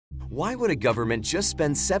Why would a government just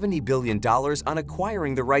spend $70 billion on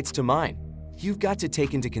acquiring the rights to mine? You've got to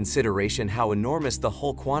take into consideration how enormous the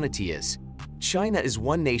whole quantity is. China is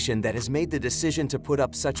one nation that has made the decision to put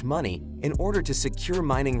up such money in order to secure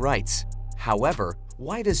mining rights. However,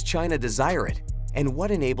 why does China desire it? And what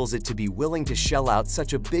enables it to be willing to shell out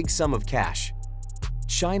such a big sum of cash?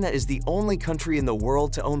 China is the only country in the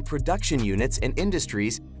world to own production units and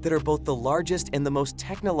industries that are both the largest and the most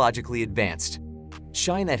technologically advanced.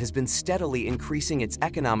 China has been steadily increasing its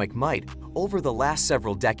economic might over the last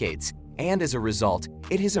several decades, and as a result,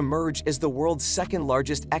 it has emerged as the world's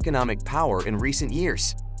second-largest economic power in recent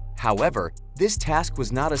years. However, this task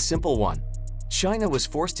was not a simple one. China was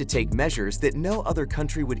forced to take measures that no other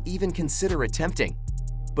country would even consider attempting.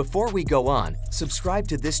 Before we go on, subscribe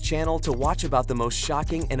to this channel to watch about the most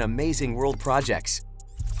shocking and amazing world projects.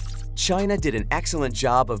 China did an excellent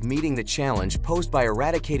job of meeting the challenge posed by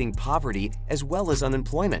eradicating poverty as well as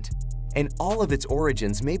unemployment. And all of its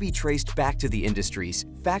origins may be traced back to the industries,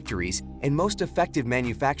 factories, and most effective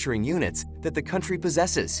manufacturing units that the country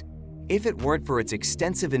possesses. If it weren't for its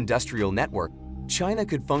extensive industrial network, China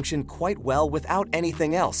could function quite well without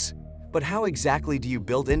anything else. But how exactly do you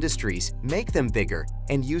build industries, make them bigger,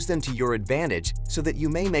 and use them to your advantage so that you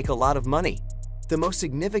may make a lot of money? The most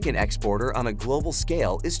significant exporter on a global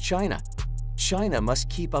scale is China. China must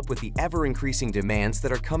keep up with the ever-increasing demands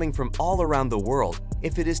that are coming from all around the world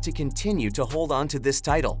if it is to continue to hold on to this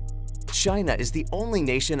title. China is the only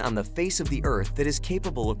nation on the face of the earth that is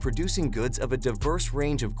capable of producing goods of a diverse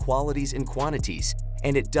range of qualities and quantities,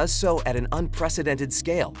 and it does so at an unprecedented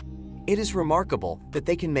scale. It is remarkable that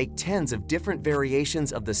they can make tens of different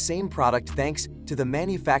variations of the same product thanks to the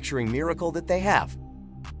manufacturing miracle that they have.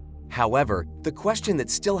 However, the question that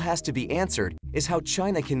still has to be answered is how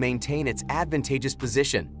China can maintain its advantageous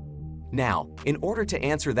position. Now, in order to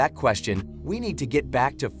answer that question, we need to get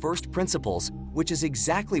back to first principles, which is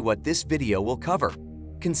exactly what this video will cover.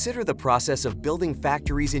 Consider the process of building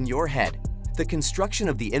factories in your head. The construction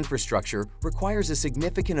of the infrastructure requires a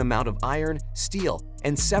significant amount of iron, steel,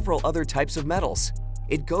 and several other types of metals.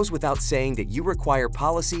 It goes without saying that you require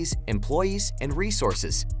policies, employees, and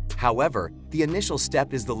resources. However, the initial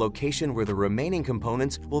step is the location where the remaining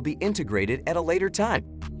components will be integrated at a later time.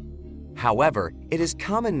 However, it is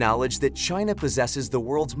common knowledge that China possesses the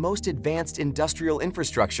world's most advanced industrial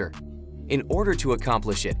infrastructure. In order to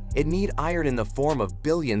accomplish it, it needs iron in the form of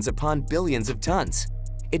billions upon billions of tons.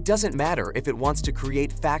 It doesn't matter if it wants to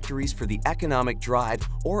create factories for the economic drive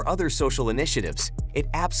or other social initiatives, it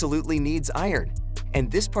absolutely needs iron. And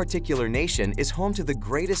this particular nation is home to the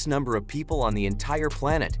greatest number of people on the entire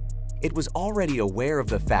planet. It was already aware of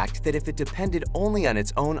the fact that if it depended only on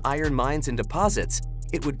its own iron mines and deposits,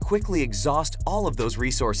 it would quickly exhaust all of those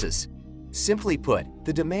resources. Simply put,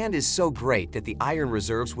 the demand is so great that the iron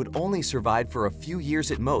reserves would only survive for a few years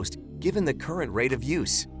at most, given the current rate of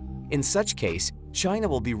use. In such case, China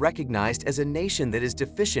will be recognized as a nation that is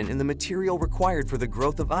deficient in the material required for the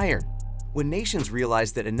growth of iron. When nations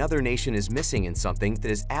realize that another nation is missing in something that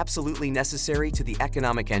is absolutely necessary to the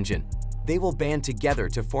economic engine, they will band together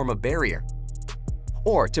to form a barrier.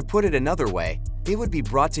 Or, to put it another way, they would be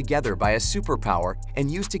brought together by a superpower and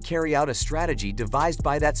used to carry out a strategy devised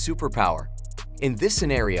by that superpower. In this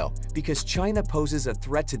scenario, because China poses a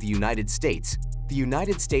threat to the United States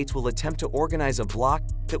will attempt to organize a bloc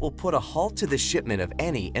that will put a halt to the shipment of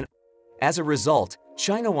any and as a result,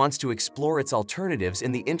 China wants to explore its alternatives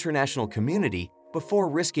in the international community before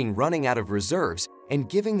risking running out of reserves and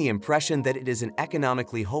giving the impression that it is an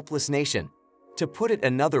economically hopeless nation. To put it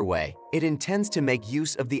another way, it intends to make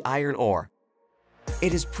use of the iron ore.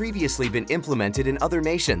 It has previously been implemented in other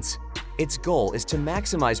nations. Its goal is to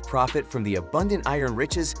maximize profit from the abundant iron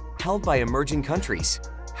riches held by emerging countries.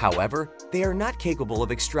 However, they are not capable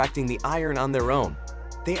of extracting the iron on their own.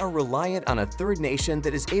 They are reliant on a third nation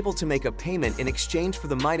that is able to make a payment in exchange for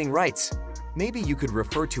the mining rights. Maybe you could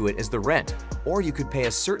refer to it as the rent, or you could pay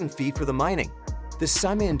a certain fee for the mining. The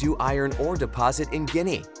Simandou iron ore deposit in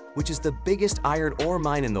Guinea, which is the biggest iron ore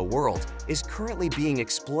mine in the world, is currently being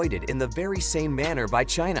exploited in the very same manner by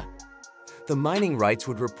China. The mining rights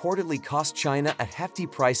would reportedly cost China a hefty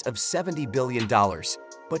price of $70 billion,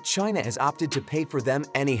 but China has opted to pay for them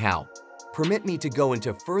anyhow. Permit me to go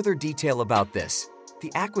into further detail about this.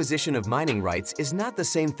 The acquisition of mining rights is not the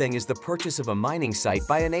same thing as the purchase of a mining site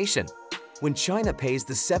by a nation. When China pays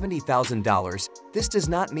the $70,000, this does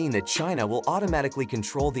not mean that China will automatically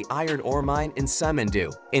control the iron ore mine in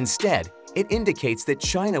Simandou. Instead, it indicates that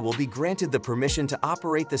China will be granted the permission to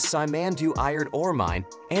operate the Simandou iron ore mine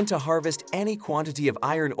and to harvest any quantity of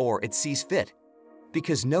iron ore it sees fit.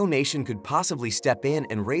 because no nation could possibly step in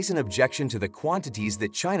and raise an objection to the quantities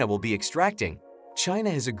that China will be extracting. China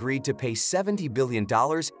has agreed to pay $70 billion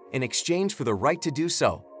in exchange for the right to do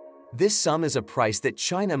so. This sum is a price that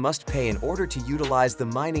China must pay in order to utilize the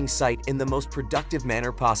mining site in the most productive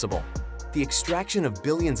manner possible. The extraction of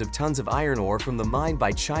billions of tons of iron ore from the mine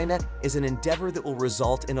by China is an endeavor that will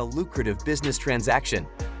result in a lucrative business transaction.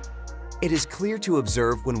 It is clear to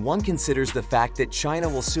observe when one considers the fact that China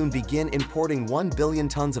will soon begin importing 1 billion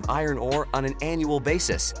tons of iron ore on an annual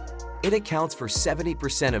basis. It accounts for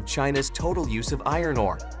 70% of China's total use of iron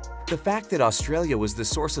ore. The fact that Australia was the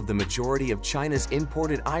source of the majority of China's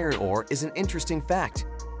imported iron ore is an interesting fact.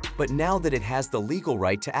 But now that it has the legal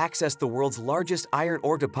right to access the world's largest iron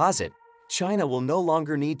ore deposit, China will no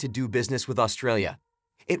longer need to do business with Australia.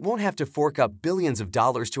 It won't have to fork up billions of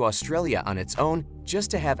dollars to Australia on its own just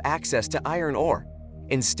to have access to iron ore.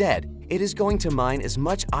 Instead, it is going to mine as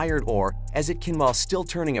much iron ore as it can while still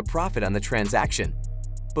turning a profit on the transaction.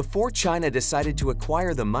 Before China decided to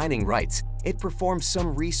acquire the mining rights, it performed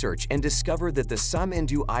some research and discovered that the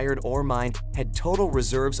Samindu iron ore mine had total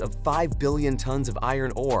reserves of 5 billion tons of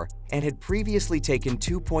iron ore and had previously taken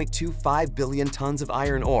 2.25 billion tons of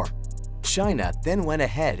iron ore. China then went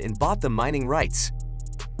ahead and bought the mining rights.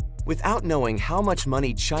 Without knowing how much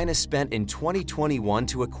money China spent in 2021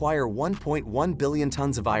 to acquire 1.1 billion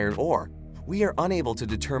tons of iron ore, we are unable to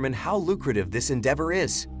determine how lucrative this endeavor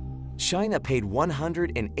is. China paid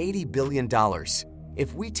 $180 billion.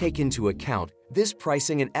 If we take into account this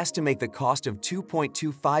pricing and estimate the cost of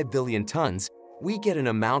 2.25 billion tons, we get an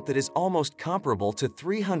amount that is almost comparable to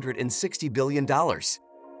 $360 billion.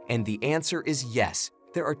 And the answer is yes.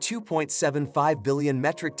 There are 2.75 billion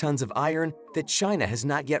metric tons of iron that China has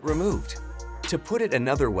not yet removed. To put it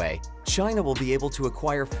another way, China will be able to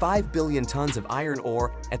acquire 5 billion tons of iron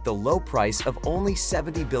ore at the low price of only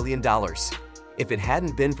 $70 billion. If it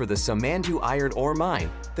hadn't been for the Samindu iron ore mine,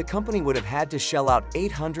 the company would have had to shell out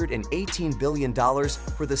 $818 billion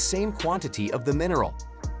for the same quantity of the mineral.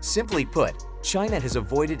 Simply put, China has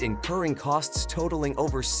avoided incurring costs totaling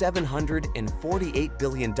over $748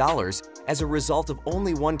 billion as a result of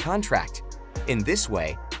only one contract. In this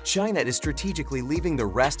way, China is strategically leaving the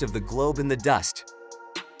rest of the globe in the dust.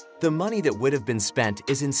 The money that would have been spent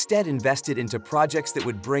is instead invested into projects that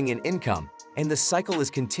would bring in income, and the cycle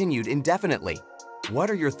is continued indefinitely.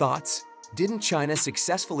 What are your thoughts? Didn't China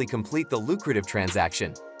successfully complete the lucrative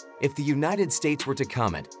transaction? If the United States were to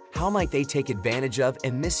comment, how might they take advantage of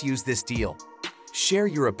and misuse this deal? Share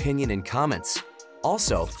your opinion in comments.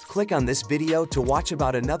 Also, click on this video to watch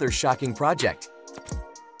about another shocking project.